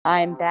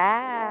I'm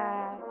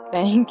back.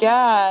 Thank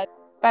God.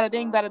 Bada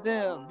bing, bada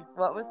boom.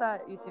 What was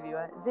that UCB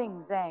one?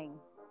 Zing, zang.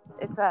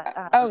 It's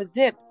a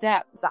Zip,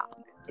 zap, zap.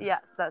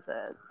 Yes, that's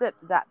a zip,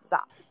 zap,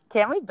 zap.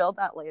 Can't we build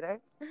that later?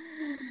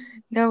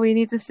 No, we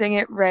need to sing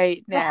it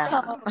right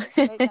now.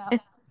 Right now. I'm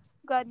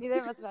glad neither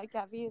of us have had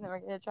caffeine, and then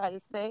we're going to try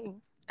to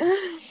sing.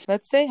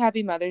 Let's say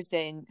Happy Mother's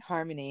Day in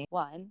harmony.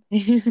 1,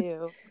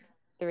 2,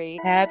 3.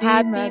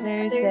 Happy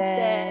Mother's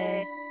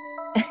Day.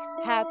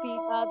 Happy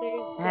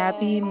Mother's Day.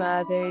 Happy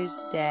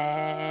Mother's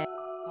Day.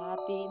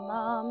 Happy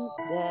Mom's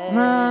Day.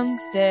 Mom's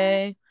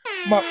Day.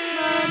 Mom's Day.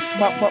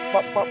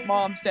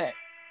 Mom's Day.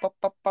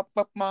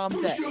 Mom's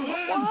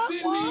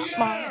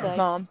Day.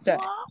 Mom's Day.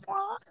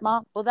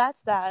 Mom. Well,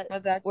 that's that.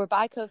 Well, We're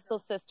bi-coastal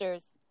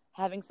sisters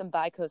having some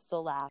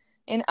bi-coastal laughs.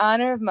 In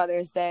honor of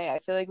Mother's Day, I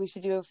feel like we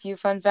should do a few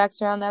fun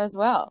facts around that as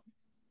well.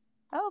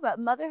 Oh, about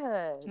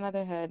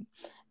motherhood.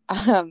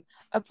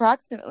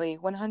 Approximately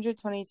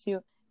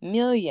 122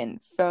 million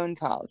phone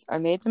calls are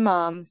made to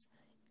moms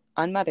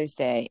on Mother's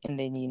Day in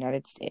the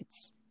United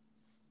States.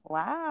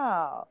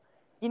 Wow.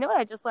 You know what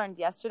I just learned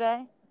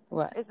yesterday?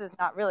 What? This is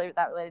not really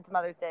that related to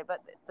Mother's Day,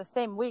 but the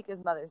same week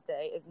as Mother's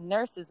Day is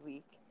Nurses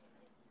Week.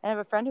 And I have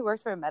a friend who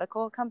works for a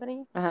medical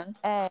company,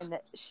 and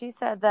she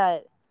said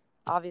that,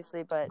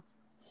 obviously, but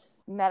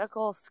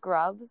medical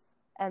scrubs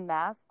and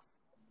masks,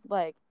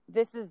 like,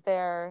 this is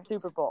their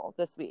Super Bowl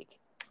this week.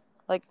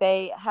 Like,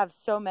 they have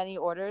so many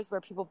orders where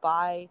people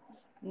buy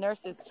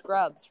nurses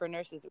scrubs for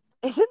nurses.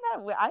 Isn't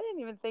that weird? I didn't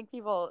even think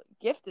people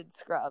gifted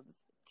scrubs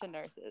to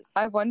nurses.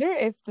 I wonder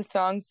if the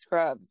song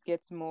Scrubs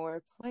gets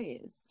more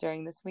plays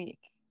during this week.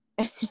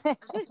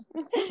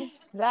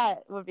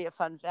 That would be a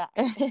fun fact.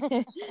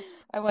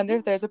 I wonder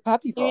if there's a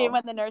puppy bowl. You mean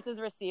when the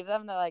nurses receive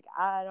them, they're like,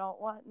 I don't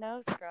want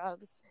no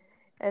scrubs.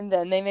 And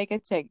then they make a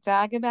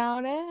TikTok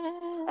about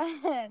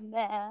it. And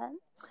then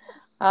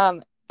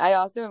I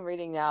also am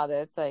reading now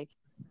that it's like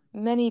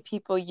many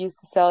people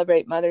used to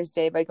celebrate Mother's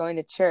Day by going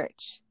to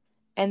church,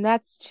 and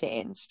that's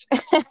changed.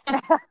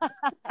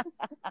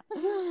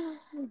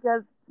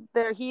 Because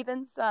their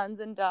heathen sons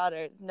and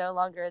daughters no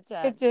longer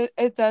attend.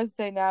 It does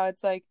say now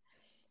it's like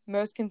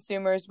most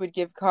consumers would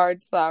give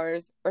cards,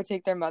 flowers, or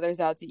take their mothers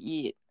out to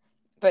eat.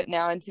 But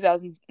now in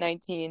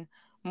 2019,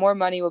 more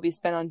money will be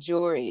spent on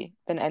jewelry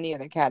than any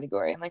other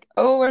category. I'm like,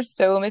 oh, we're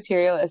so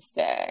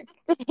materialistic.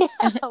 Yeah,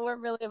 we're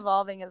really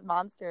evolving as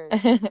monsters.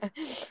 That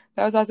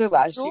was also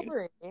last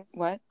Jewelry. year's.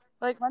 What?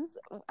 Like,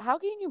 how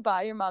can you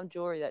buy your mom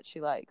jewelry that she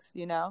likes,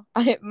 you know?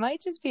 It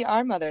might just be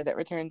our mother that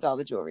returns all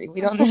the jewelry.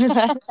 We don't know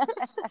that.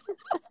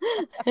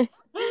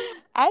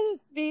 As a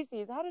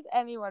species, how does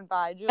anyone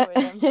buy jewelry?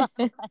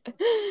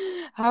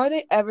 How are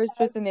they ever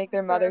supposed to make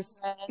their mothers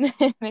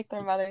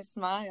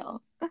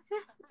smile?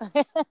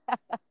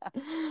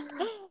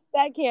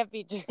 That can't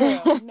be true.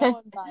 No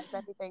one buys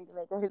anything to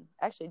make her.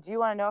 Actually, do you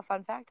want to know a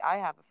fun fact? I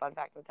have a fun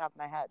fact on the top of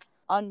my head.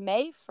 On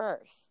May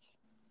 1st,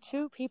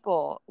 2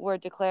 people were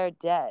declared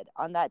dead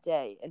on that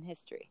day in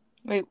history.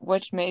 Wait,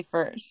 which May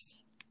 1st?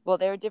 Well,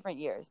 they were different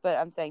years, but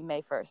I'm saying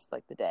May 1st,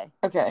 like the day.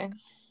 Okay.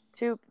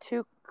 Two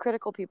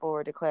critical people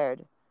were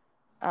declared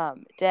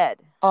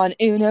dead. On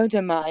Uno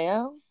de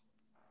Mayo?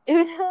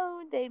 Uno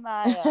de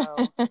Mayo.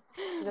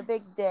 The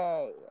big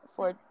day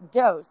for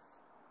Dos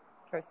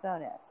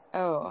Personas.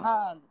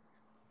 Oh.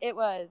 It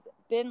was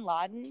Bin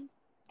Laden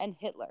and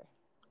Hitler.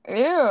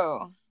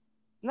 Ew.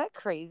 Isn't that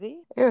crazy?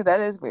 Ew, that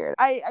is weird.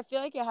 I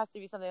feel like it has to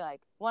be something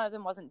like one of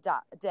them wasn't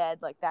dead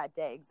like that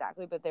day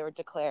exactly, but they were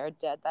declared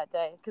dead that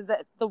day because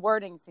the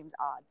wording seems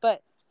odd.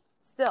 But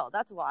still,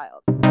 that's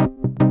wild.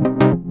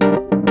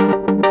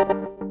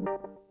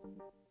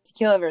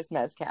 Tequila versus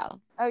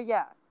mezcal. Oh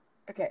yeah.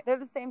 Okay. They're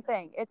the same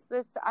thing. It's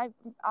this.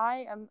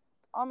 I am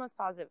almost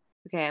positive.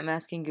 Okay, I'm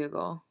asking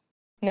Google.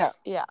 No.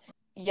 Yeah.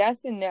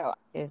 Yes and no.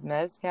 Is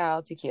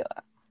mezcal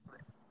tequila?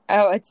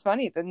 Oh, it's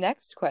funny. The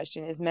next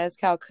question is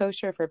mezcal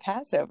kosher for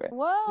Passover.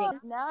 Whoa!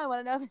 Now I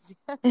want to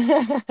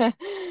know.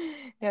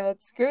 Yeah,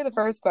 let's screw the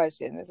first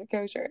question. Is it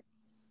kosher?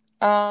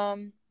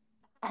 I'd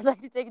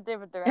like to take a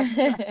different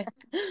direction.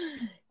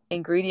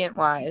 Ingredient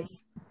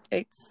wise,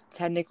 it's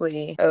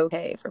technically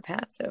okay for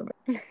Passover.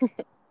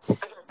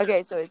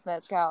 Okay, so it's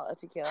mezcal a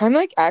tequila? I'm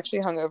like actually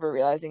hungover,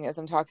 realizing as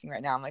I'm talking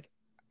right now. I'm like,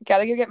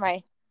 gotta go get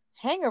my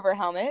hangover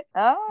helmet.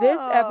 Oh, this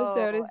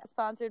episode is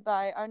sponsored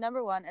by our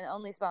number one and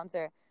only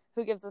sponsor,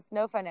 who gives us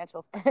no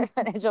financial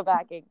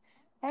backing.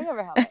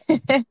 Hangover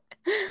helmet.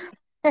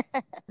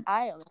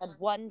 I only had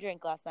one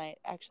drink last night,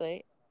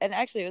 actually. And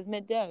actually, it was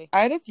midday.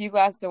 I had a few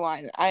glasses of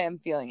wine. I am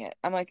feeling it.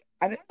 I'm like,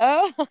 who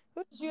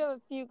did you have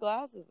a few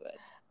glasses with?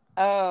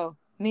 Oh,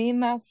 me,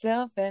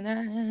 myself,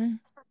 and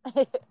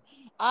I.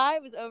 I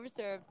was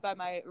overserved by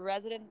my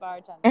resident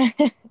bartender.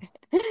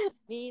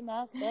 Me,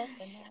 myself,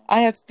 and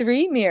I have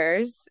 3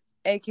 mirrors,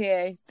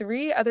 aka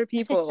 3 other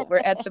people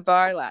were at the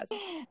bar last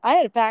night. I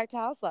had a packed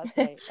house last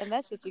night, and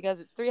that's just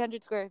because it's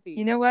 300 square feet.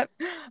 You know what?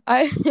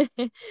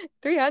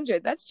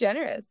 300, that's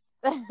generous.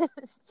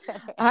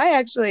 I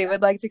actually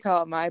would like to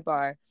call my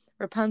bar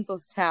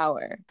Rapunzel's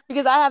tower.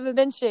 Because I haven't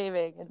been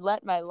shaving and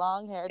let my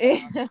long hair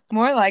down.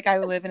 More like I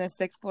live in a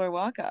 6th-floor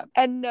walk-up.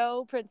 And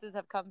no princes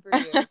have come for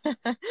years.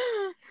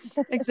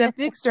 Except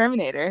the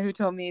exterminator, who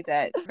told me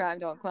that crime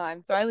don't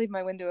climb. So I leave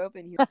my window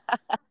open.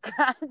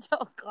 Crime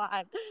don't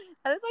climb.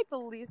 That is like the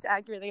least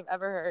accurate thing I've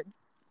ever heard.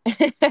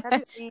 Have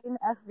you seen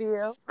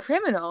SVU?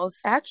 Criminals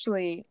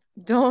actually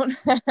don't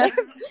They're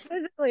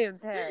physically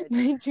impaired.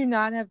 They do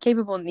not have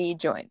capable knee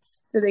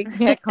joints, so they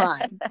can't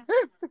climb.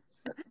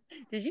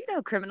 Did you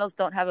know criminals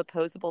don't have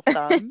opposable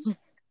thumbs?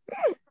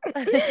 I'd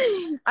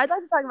like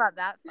to talk about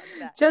that fun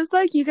fact. Just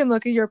like you can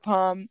look at your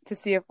palm to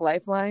see if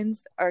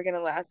lifelines are going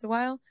to last a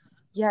while.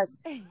 Yes,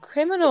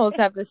 criminals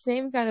have the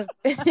same kind of...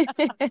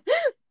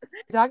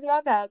 Talked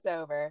about that's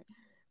over.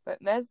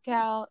 But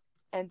mezcal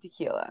and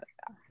tequila.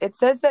 It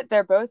says that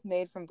they're both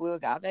made from blue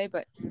agave,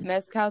 but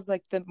mezcal's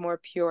like the more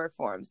pure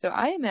form. So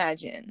I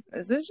imagine,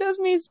 this is just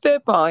me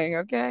spitballing,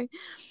 okay?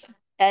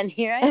 And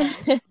here I am,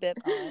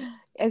 spitballing.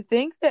 I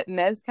think that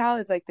mezcal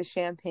is like the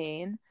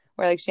champagne,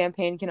 where like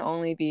champagne can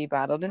only be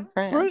bottled in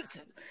France.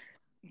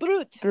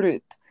 Brut.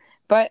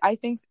 But I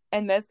think,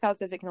 and mezcal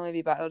says it can only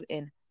be bottled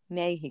in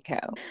Mexico.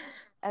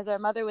 As our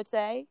mother would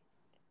say,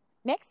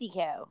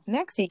 Mexico.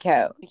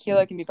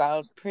 Tequila can be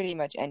bottled pretty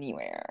much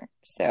anywhere.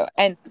 So,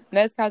 and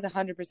mezcal is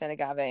 100%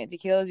 agave, and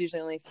tequila is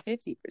usually only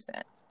 50%.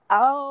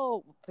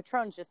 Oh,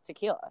 Patron's just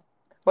tequila.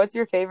 What's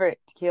your favorite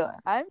tequila?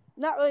 I'm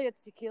not really a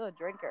tequila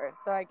drinker,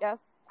 so I guess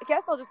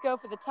I'll just go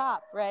for the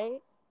top, right?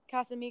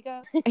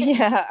 Casamigo.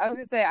 Yeah, I was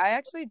gonna say I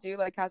actually do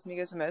like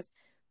Casamigos the most,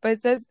 but it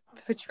says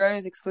Patron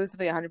is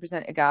exclusively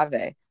 100%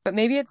 agave, but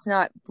maybe it's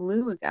not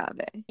blue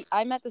agave.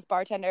 I met this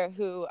bartender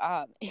who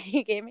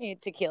he gave me a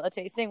tequila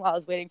tasting while I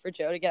was waiting for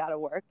Joe to get out of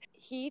work.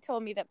 He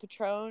told me that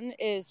Patron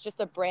is just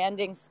a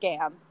branding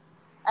scam,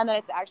 and that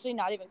it's actually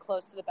not even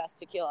close to the best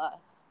tequila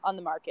on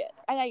the market.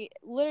 And I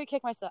literally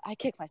kick myself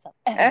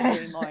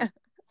every morning.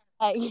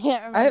 I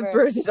can't remember. I have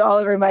bruises all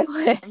over my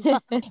leg.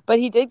 But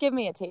he did give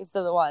me a taste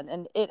of the one,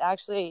 and it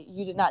actually,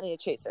 you did not need a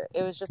chaser.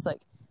 It was just like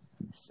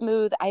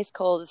smooth, ice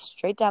cold,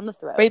 straight down the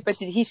throat. Wait, but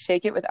did he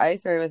shake it with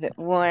ice, or was it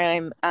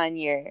warm on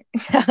your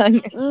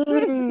tongue?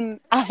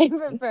 I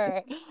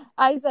prefer.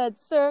 I said,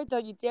 sir,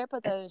 don't you dare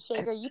put that in a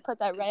shaker. You put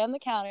that right on the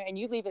counter, and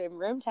you leave it in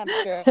room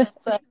temperature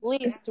for at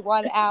least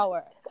 1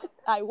 hour.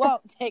 I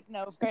won't take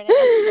no for an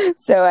answer.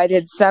 So I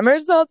did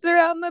somersaults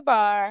around the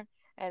bar,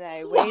 and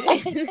I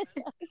waited.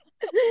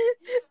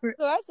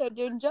 So I started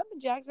doing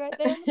jumping jacks right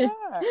there in the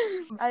bar.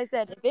 I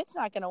said, if it's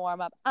not going to warm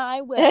up,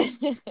 I will.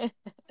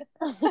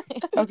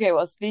 Okay,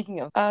 well, speaking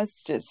of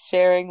us just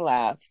sharing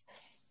laughs,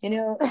 you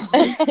know,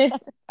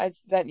 I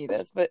sent you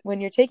this, but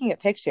when you're taking a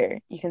picture,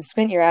 you can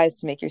squint your eyes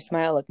to make your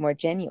smile look more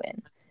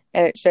genuine.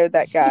 And it showed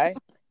that guy.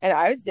 And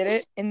I did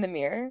it in the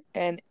mirror,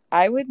 and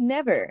I would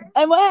never.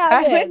 And what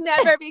happened? I would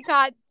never be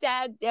caught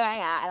dead doing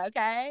that,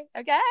 okay?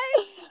 Okay?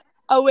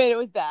 Oh, wait, it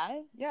was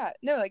bad? Yeah.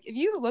 No, like, if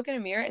you look in a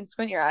mirror and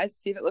squint your eyes to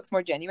see if it looks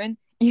more genuine,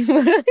 you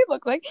literally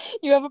look like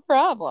you have a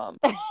problem.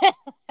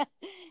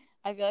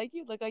 I feel like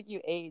you look like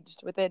you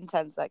aged within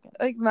 10 seconds.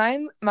 Like,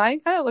 mine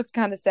kind of looks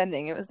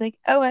condescending. It was like,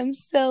 oh, I'm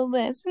still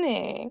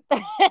listening.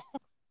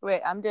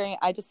 Wait,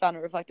 I just found a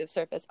reflective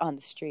surface on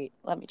the street.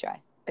 Let me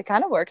try. It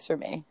kind of works for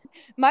me.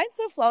 Mine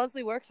so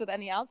flawlessly works with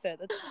any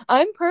outfit.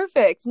 I'm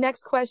perfect.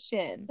 Next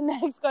question.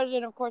 Next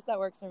question. Of course that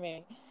works for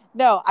me.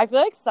 No, I feel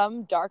like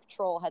some dark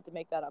troll had to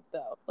make that up,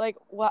 though. Like,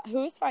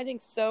 who's finding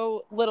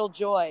so little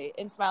joy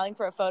in smiling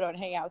for a photo and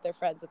hanging out with their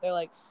friends that they're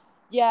like,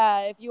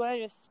 yeah, if you want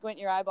to just squint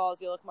your eyeballs,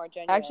 you look more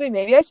genuine. Actually,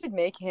 maybe I should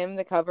make him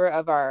the cover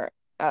of our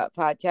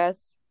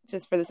podcast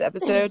just for this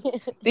episode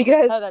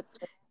because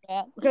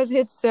because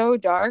it's so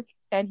dark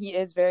and he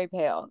is very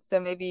pale. So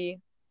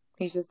maybe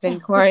he's just been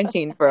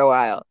quarantined for a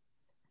while.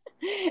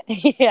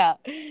 Yeah,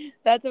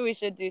 that's what we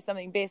should do.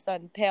 Something based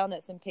on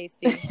paleness and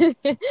pasty.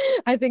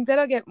 I think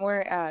that'll get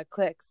more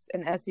clicks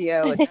and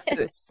SEO and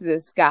boosts to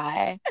this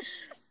guy.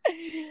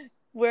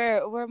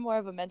 We're more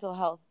of a mental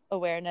health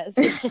awareness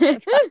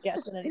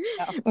podcast than anything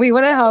else. We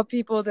want to help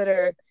people that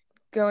are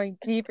going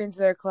deep into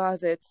their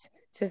closets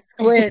to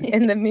squint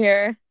in the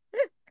mirror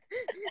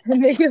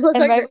and make it look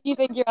and like right when you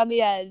think you're on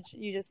the edge,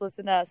 you just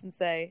listen to us and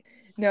say,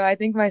 no, I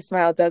think my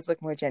smile does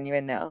look more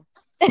genuine now.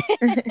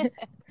 Okay.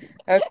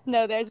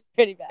 No, there's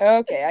pretty bad.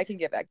 Okay, I can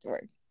get back to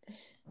work.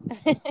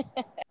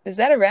 Is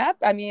that a wrap?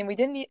 I mean, we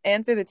didn't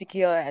answer the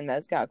tequila and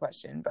mezcal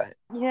question, but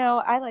you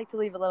know, I like to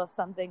leave a little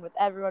something with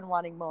everyone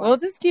wanting more. We'll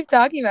just keep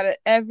talking about it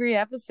every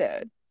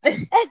episode.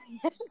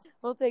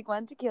 We'll take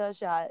one tequila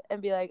shot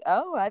and be like,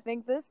 oh, I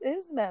think this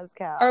is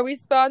mezcal. Are we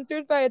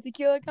sponsored by a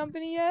tequila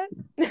company yet?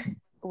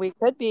 We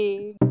could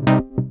be.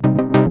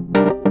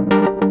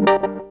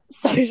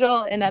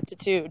 Social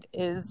ineptitude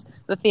is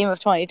the theme of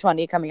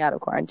 2020 coming out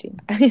of quarantine.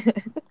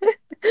 It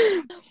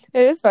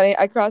is funny.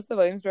 I crossed the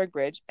Williamsburg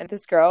Bridge and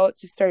this girl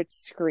just started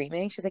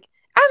screaming. She's like,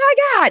 oh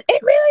my God,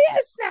 it really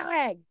is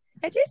snowing.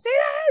 Did you see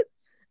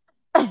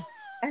that?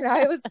 And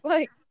I was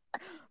like,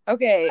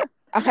 okay,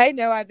 I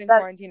know I've been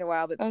quarantined a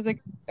while, but I was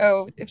like,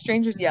 oh, if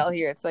strangers yell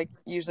here, it's like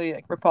usually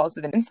like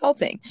repulsive and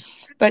insulting.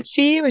 But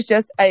she was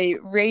just a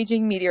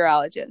raging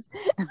meteorologist.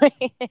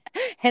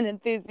 An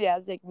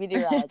enthusiastic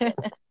meteorologist.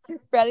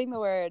 Spreading the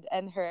word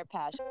and her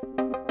passion.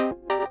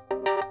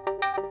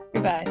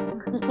 Goodbye.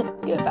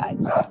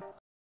 Goodbye.